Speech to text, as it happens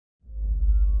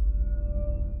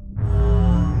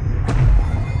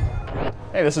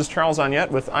Hey, this is Charles Onyett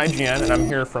with IGN, and I'm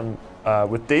here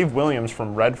with Dave Williams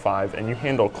from Red 5, and you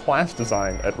handle class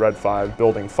design at Red 5,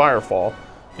 building Firefall.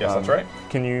 Yes, that's right.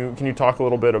 Can you talk a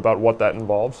little bit about what that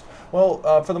involves?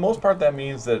 Well, for the most part, that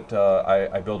means that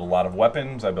I build a lot of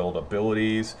weapons, I build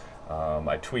abilities,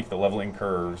 I tweak the leveling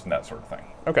curves, and that sort of thing.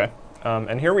 Okay.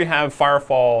 And here we have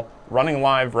Firefall running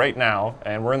live right now,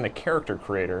 and we're in the character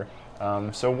creator.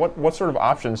 So what sort of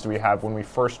options do we have when we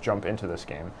first jump into this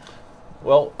game?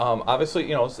 Well, obviously,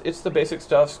 you know, it's the basic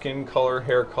stuff: skin color,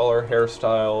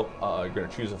 hairstyle. You're going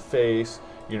to choose a face.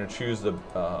 You're going to choose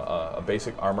a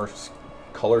basic armor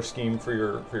color scheme for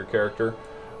your character.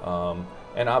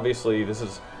 And obviously, this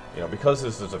is, you know, because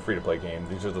this is a free-to-play game.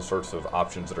 These are the sorts of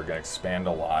options that are going to expand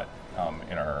a lot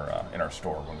in our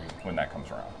store when that comes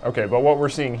around. Okay, but what we're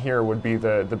seeing here would be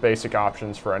the basic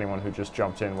options for anyone who just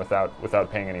jumped in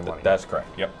without paying any money. That's correct.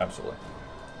 Yep, absolutely.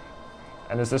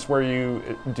 And is this where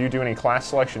you do any class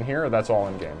selection here, or that's all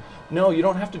in game? No, you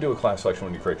don't have to do a class selection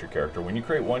when you create your character. When you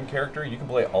create one character, you can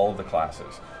play all of the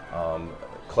classes.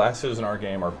 Classes in our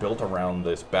game are built around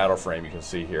this battle frame you can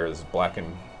see here. This is black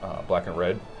and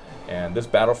red. And this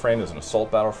battle frame is an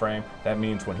assault battle frame. That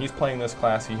means when he's playing this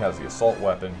class, he has the assault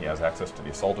weapon, he has access to the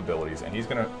assault abilities, and he's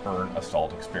going to earn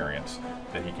assault experience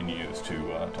that he can use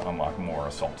to unlock more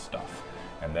assault stuff.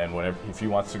 And then if he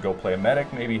wants to go play a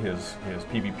medic, maybe his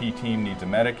PvP team needs a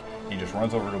medic, he just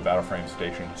runs over to a battle frame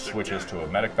station, switches to a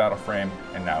medic battle frame,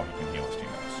 and now he can heal his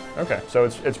teammates. Okay, so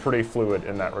it's pretty fluid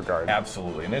in that regard.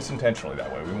 Absolutely, and it's intentionally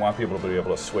that way. We want people to be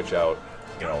able to switch out,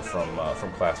 you know, from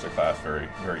class to class very,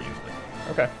 very easily.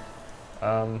 Okay.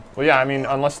 Well, yeah, I mean,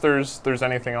 unless there's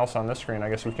anything else on this screen,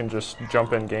 I guess we can just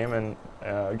jump in game and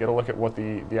get a look at what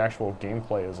the actual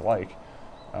gameplay is like.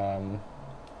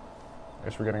 I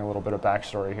guess we're getting a little bit of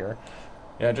backstory here.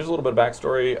 Yeah, just a little bit of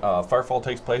backstory. Firefall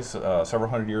takes place several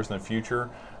hundred years in the future.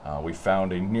 We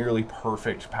found a nearly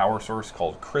perfect power source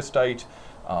called Crystite,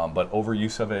 but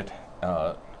overuse of it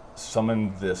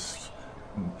summoned this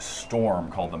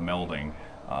storm called the Melding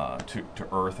to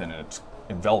Earth, and it's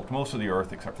enveloped most of the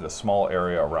Earth except for the small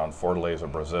area around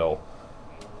Fortaleza, Brazil.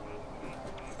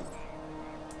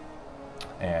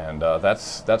 And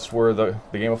that's where the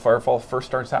game of Firefall first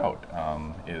starts out,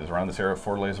 is around this area of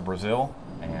Fortaleza, Brazil,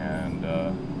 and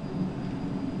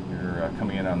you're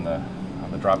coming in on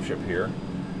the dropship here.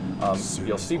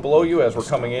 You'll see below you as we're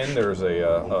coming in, there's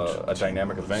a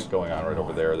dynamic event going on right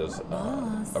over there. There's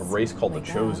a race called the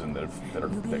Chosen that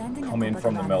come in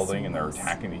from the melding, and they're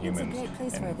attacking the humans.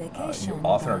 And you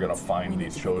often are going to find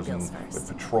these Chosen with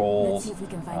patrols.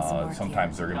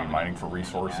 Sometimes they're going to be mining for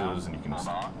resources, and you can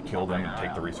kill them and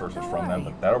take the resources from them.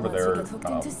 But that over there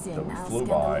that we flew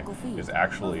by is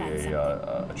actually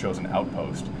a Chosen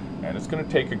outpost, and it's going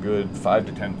to take a good 5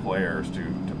 to 10 players to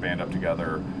band up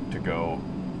together to go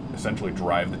essentially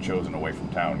drive the Chosen away from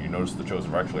town. You notice the Chosen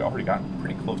have actually already gotten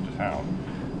pretty close to town.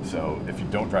 So if you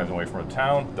don't drive them away from the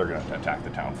town, they're going to attack the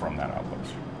town from that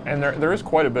outpost. And there is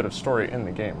quite a bit of story in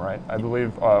the game, right? I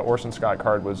believe Orson Scott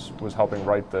Card was helping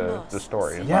write the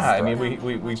story. Yeah, I mean,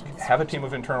 we have a team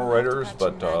of internal writers,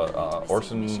 but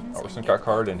Orson Scott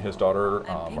Card and his daughter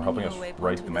are helping us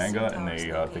write the manga, and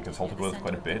they consulted with us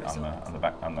quite a bit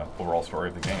on the overall story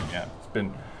of the game. Yeah,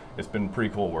 it's been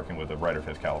pretty cool working with a writer of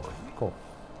his caliber. Cool.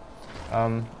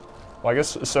 Well, I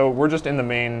guess so. We're just in the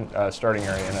main starting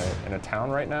area in a town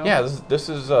right now. Yeah,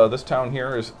 this town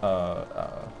here is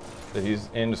that he's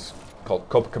in is called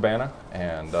Copacabana,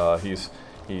 and he's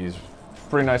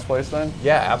pretty nice place then.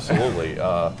 Yeah, absolutely.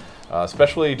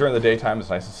 Especially during the daytime, it's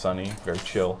nice and sunny, very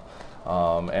chill.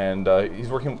 And he's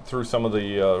working through some of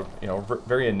the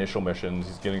very initial missions.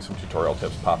 He's getting some tutorial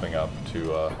tips popping up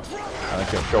to I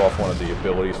think show off one of the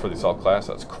abilities for the assault class.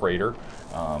 That's Crater.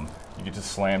 You get to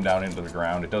slam down into the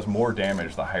ground. It does more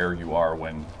damage the higher you are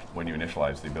when you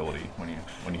initialize the ability.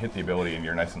 When you hit the ability and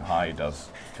you're nice and high, it does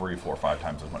 3, 4, 5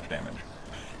 times as much damage.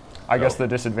 I guess the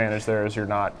disadvantage there is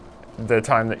the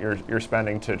time that you're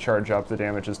spending to charge up the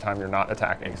damage is time you're not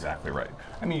attacking. Exactly right.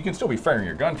 I mean, you can still be firing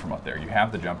your gun from up there. You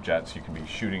have the jump jets. You can be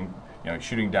shooting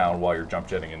down while you're jump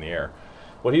jetting in the air.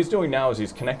 What he's doing now is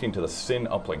he's connecting to the SIN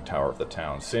uplink tower of the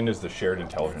town. SIN is the Shared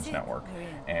Intelligence Network,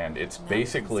 and it's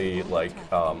basically like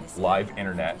live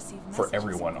internet for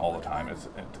everyone all the time. It's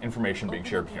information being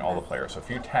shared between all the players. So if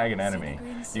you tag an enemy,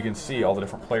 you can see all the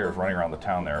different players running around the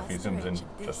town there. If he zooms in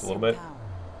just a little bit,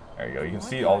 there you go. You can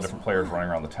see all the different players running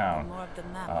around the town.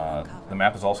 The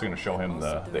map is also going to show him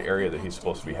the area that he's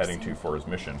supposed to be heading to for his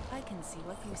mission.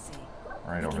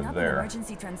 right over there.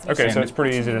 Okay, so it's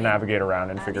pretty easy to navigate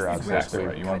around and figure out exactly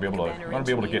right. You want to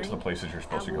be able to get to the places you're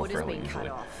supposed to go fairly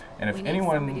easily. And if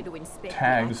anyone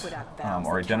tags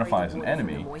or identifies an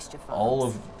enemy,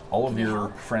 all of your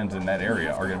friends in that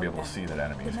area are going to be able to see that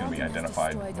enemy. It's going to be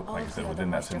identified, like I said,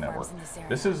 within that sim network.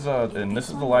 This is and this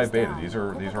is the live beta. These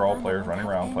are all players running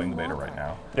around playing the beta right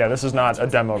now. Yeah, this is not a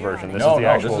demo version. This No, is the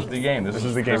actual. this is the game. This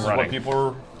is the game running.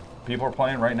 What people are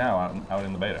playing right now out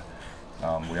in the beta.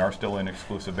 We are still in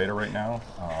exclusive beta right now,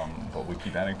 but we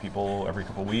keep adding people every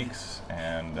couple weeks,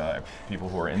 and people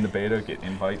who are in the beta get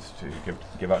invites to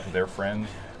give out to their friends.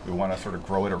 We want to sort of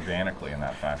grow it organically in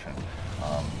that fashion,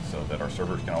 so that our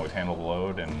servers can always handle the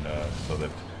load, and so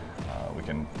that we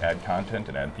can add content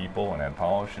and add people and add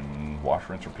polish and wash,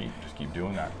 rinse, repeat. Just keep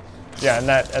doing that. Yeah,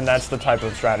 and that's the type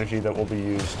of strategy that will be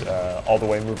used all the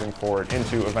way moving forward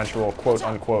into eventual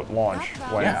quote-unquote launch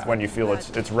when you feel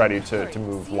it's ready to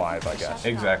move live, I guess.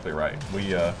 Exactly right. We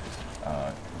you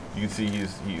can see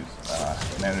he's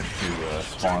managed to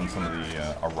spawn some of the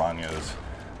Aranyas,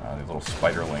 these little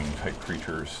spiderling type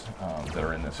creatures that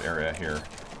are in this area here.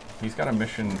 He's got a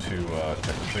mission to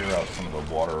clear out some of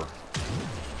the water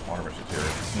missions here.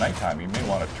 It's nighttime. You may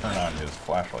want to turn on his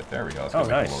flashlight. There we go. That's gonna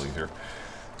make it a little easier.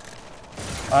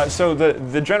 So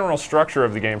the general structure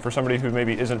of the game, for somebody who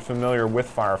maybe isn't familiar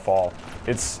with Firefall,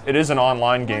 it is an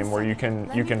online game where you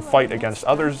can fight against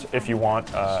others if you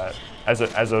want as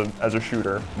a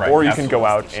shooter, right, or you can go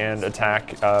out and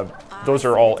attack. Those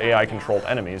are all AI controlled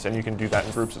enemies, and you can do that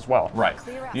in groups as well. Right.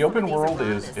 The open world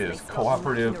is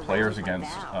cooperative players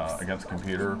against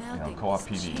computer. Co-op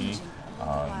PvE.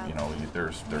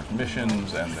 There's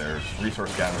missions and there's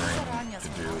resource gathering to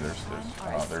do.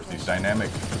 There's these dynamic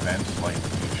events like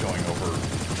showing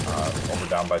over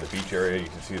down by the beach area. You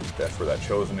can see that's where that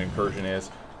chosen incursion is.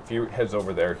 If he heads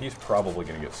over there, he's probably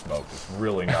going to get smoked. It's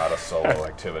really not a solo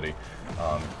activity.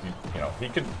 He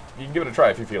can give it a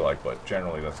try if you feel like, but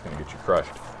generally that's going to get you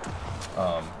crushed.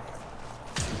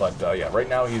 Yeah, right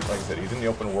now like I said, he's in the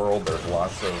open world. There's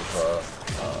lots of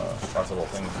little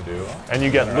things to do. And you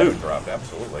get loot. Dropped,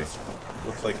 absolutely.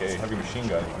 Looks like a heavy machine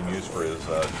gun you can use for his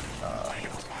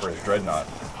dreadnought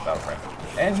battleframe.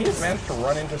 And he has managed to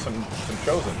run into some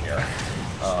chosen here.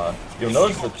 You'll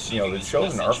notice that the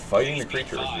chosen are fighting the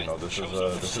creatures.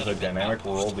 This is a dynamic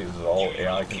world. This is all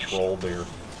AI controlled. They're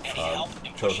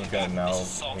chosen's gonna now.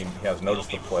 He has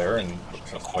noticed the player, and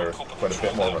the player is quite a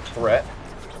bit more of a threat.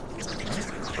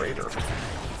 Traitor.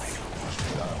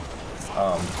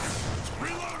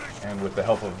 And with the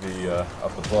help of the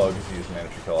bugs, he's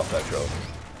managed to kill off that chosen.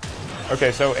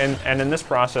 Okay, so and in this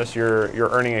process, you're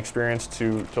earning experience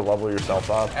to level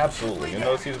yourself up. Absolutely. You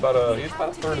notice he's about a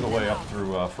third of the way up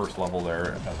through first level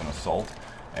there as an assault,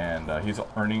 and he's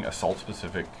earning assault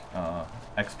specific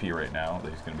XP right now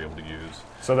that he's going to be able to use.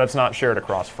 So that's not shared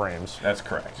across frames. That's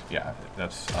correct. Yeah,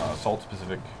 that's assault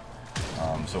specific.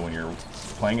 So when you're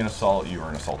playing an assault, you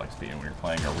earn assault XP, and when you're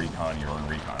playing a recon, you earn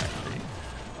recon XP.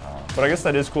 But I guess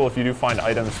that is cool if you do find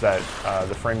items that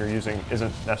the frame you're using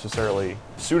isn't necessarily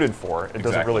suited for. It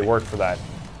doesn't really work for that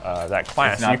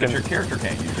class. It's not that your character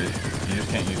can't use it; you just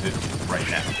can't use it right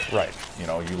now. Right.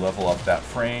 You level up that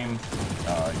frame,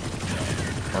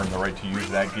 you earn the right to use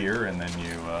that gear, and then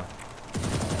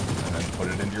and then put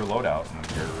it into your loadout, and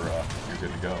you're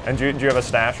good to go. And do you have a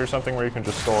stash or something where you can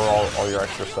just store all your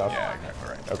extra stuff? Yeah, exactly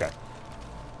right. Okay.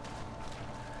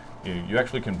 You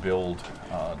actually can build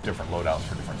different loadouts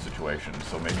for different situations.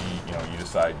 So maybe you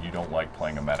decide you don't like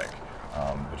playing a medic,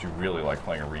 but you really like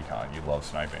playing a recon. You love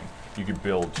sniping. You could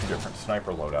build two different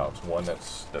sniper loadouts. One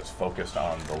that's focused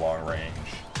on the long range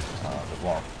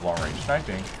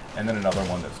sniping, and then another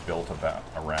one that's built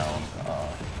around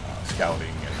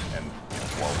scouting and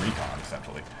more recon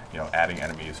essentially. Adding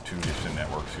enemies to your sim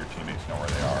networks so your teammates know where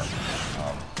they are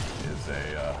is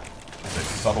a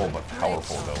subtle but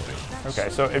powerful ability. Okay,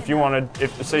 so if you wanted,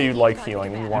 say you like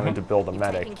healing and you wanted to build a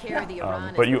medic,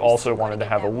 but you also wanted to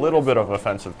have a little bit of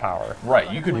offensive power.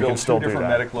 Right, you could build two different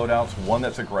that. medic loadouts, one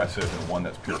that's aggressive and one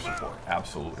that's pure support.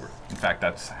 Absolutely. In fact,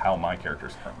 that's how my character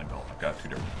is currently built. I've got two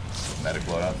different medic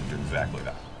loadouts that do exactly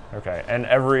that. Okay, and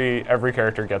every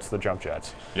character gets the jump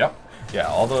jets. Yep. Yeah,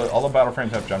 all the battle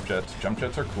frames have jump jets. Jump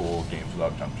jets are cool. Games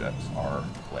without jump jets are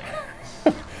lame.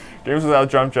 Games without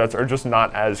jump jets are just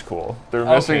not as cool. They're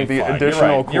missing the fine.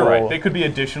 additional cool. You're right. They could be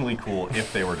additionally cool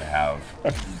if they were to have.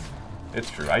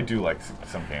 It's true. I do like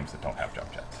some games that don't have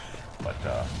jump jets,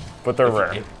 but they're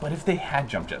rare. But if they had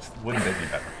jump jets, wouldn't they be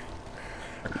better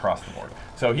across the board?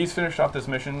 So he's finished off this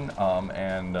mission,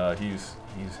 and he's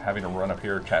having to run up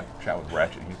here, chat with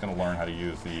Ratchet. He's going to learn how to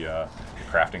use the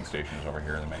crafting stations over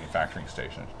here, the manufacturing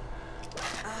stations.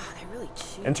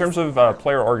 In terms of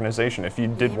player organization, if you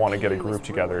did want to get a group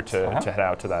together to head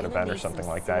out to that event or something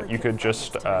like that, you could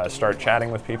just start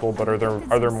chatting with people. But are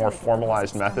there more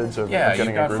formalized methods of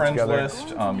getting a group together? List.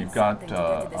 You've got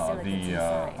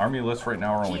the army lists right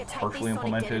now are only partially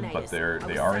implemented, but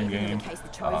they are in game,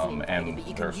 and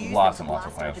there's lots and lots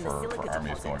of plans for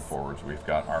armies going forwards. We've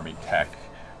got army tech.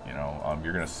 You know,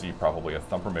 you're going to see probably a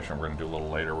Thumper mission we're going to do a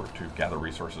little later to gather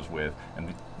resources with,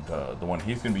 and the one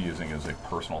he's going to be using is a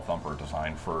personal Thumper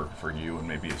designed for you and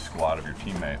maybe a squad of your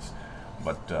teammates.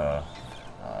 But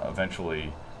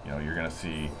eventually, you know, you're going to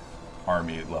see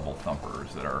army level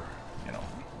Thumpers that are, you know,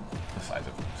 the size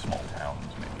of small towns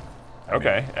maybe.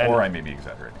 Okay. Or I may be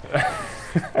exaggerating.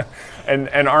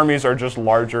 and armies are just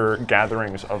larger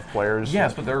gatherings of players.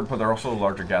 Yes, but they're also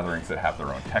larger gatherings that have their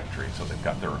own tech tree. So they've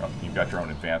got you've got your own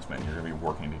advancement. You're going to be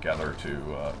working together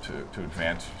to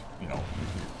advance, you know,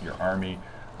 your army.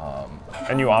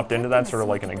 And you opt into that sort of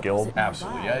like in a guild?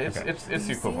 Absolutely, yeah. It's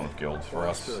the equivalent of guilds for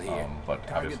us, but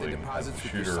obviously as a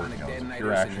shooter, you know, it's a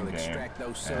pure action game and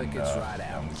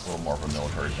a little more of a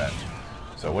military bent.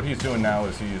 So what he's doing now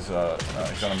is he's on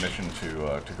a mission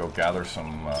to go gather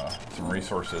some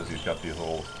resources. He's got these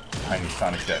little tiny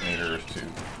sonic detonators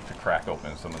to crack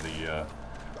open some of the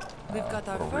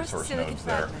little resource nodes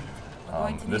there.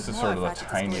 This is sort of the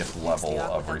tiniest level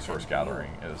of resource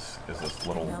gathering is this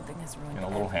little, you know,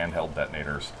 little handheld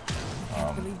detonators.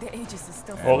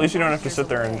 Well, at least you don't have to sit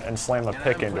there and slam a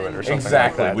pick into it or something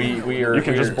exactly. like that. You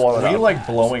can just blow it up. We like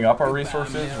blowing up our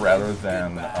resources rather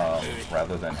than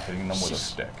hitting them with a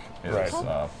stick. It's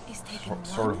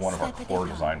sort of one of our core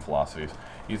design philosophies.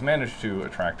 He's managed to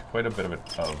attract quite a bit of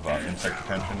insect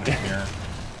attention here.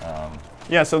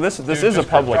 Yeah, so this is a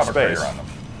public space.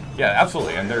 Yeah,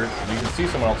 absolutely, and you can see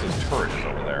someone else's turret is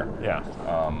over there. Yeah.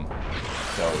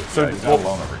 So he's not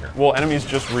alone over here. Will enemies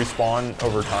just respawn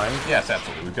over time? Yes,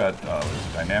 absolutely. We've got a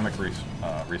dynamic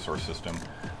resource system,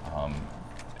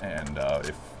 and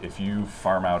if you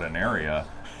farm out an area,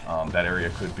 that area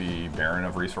could be barren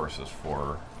of resources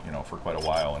for quite a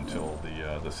while until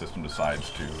the system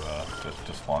decides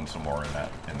to spawn some more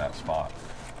in that spot.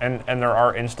 And there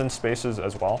are instance spaces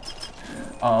as well?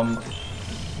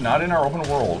 Not in our open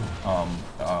world.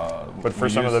 But for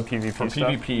some of the PvP for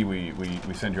stuff? PvP,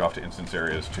 we send you off to instance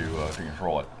areas to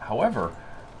control it. However,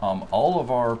 all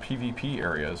of our PvP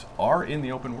areas are in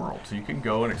the open world, so you can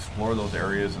go and explore those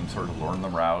areas and sort of learn the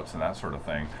routes and that sort of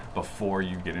thing before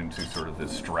you get into sort of the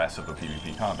stress of a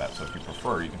PvP combat. So if you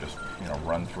prefer, you can just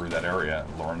run through that area,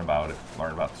 learn about it,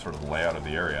 learn about sort of the layout of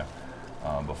the area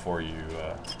before you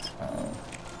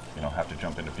have to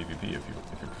jump into PvP if you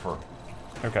prefer.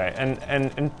 Okay,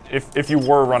 and if you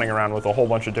were running around with a whole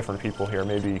bunch of different people here,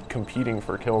 maybe competing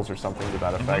for kills or something to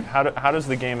that effect, how does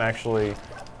the game actually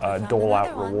dole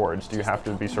out rewards? Do you have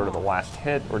to be sort of the last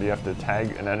hit, or do you have to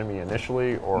tag an enemy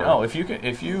initially? Or no,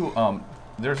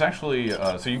 there's actually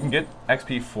so you can get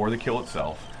XP for the kill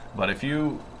itself, but if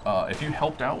you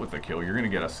helped out with the kill, you're going to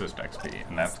get assist XP,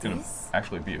 and that's going to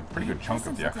actually be a pretty good chunk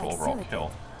of the actual overall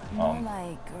kill. And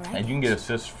you can get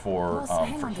assists for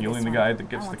healing the guy that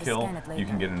gets the kill. You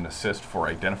can get an assist for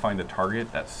identifying the target,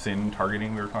 that SYN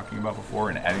targeting we were talking about before,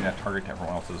 and adding that target to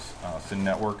everyone else's SYN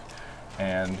network.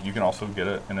 And you can also get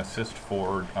an assist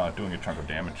for doing a chunk of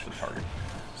damage to the target.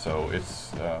 So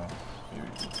it's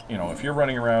if you're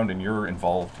running around and you're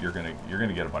involved, you're gonna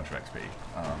get a bunch of XP.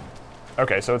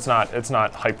 Okay, so it's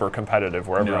not hyper competitive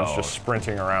where everyone's just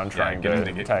sprinting around trying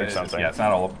to tag something. Yeah, it's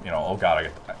not all oh god,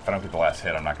 if I don't get the last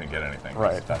hit, I'm not going to get anything.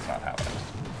 Right. That's not happening.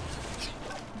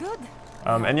 Good.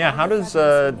 And yeah, how does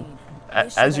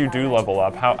as you do level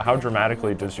up, how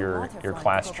dramatically does your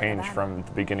class change from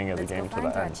the beginning of the game to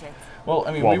the end? Well,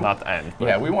 I mean, not the end. But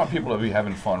yeah, we want people to be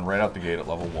having fun right out the gate at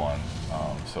level 1.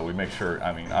 So we make sure.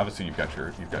 I mean, obviously you've got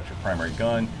your primary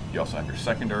gun. You also have your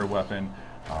secondary weapon.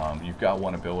 You've got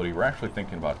one ability. We're actually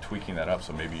thinking about tweaking that up,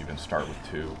 so maybe even start with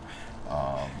 2.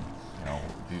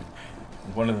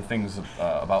 One of the things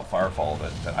about Firefall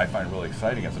that I find really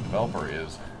exciting as a developer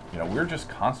is, we're just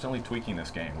constantly tweaking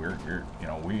this game.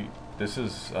 This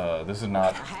is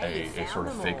not a sort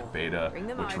of fake beta,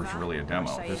 which was really a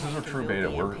demo. This is a true beta.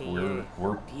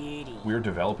 We're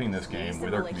developing this game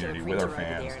with our community, with our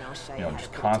fans.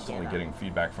 Just constantly getting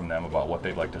feedback from them about what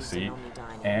they'd like to see.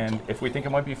 And if we think it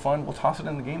might be fun, we'll toss it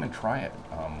in the game and try it.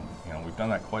 We've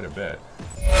done that quite a bit.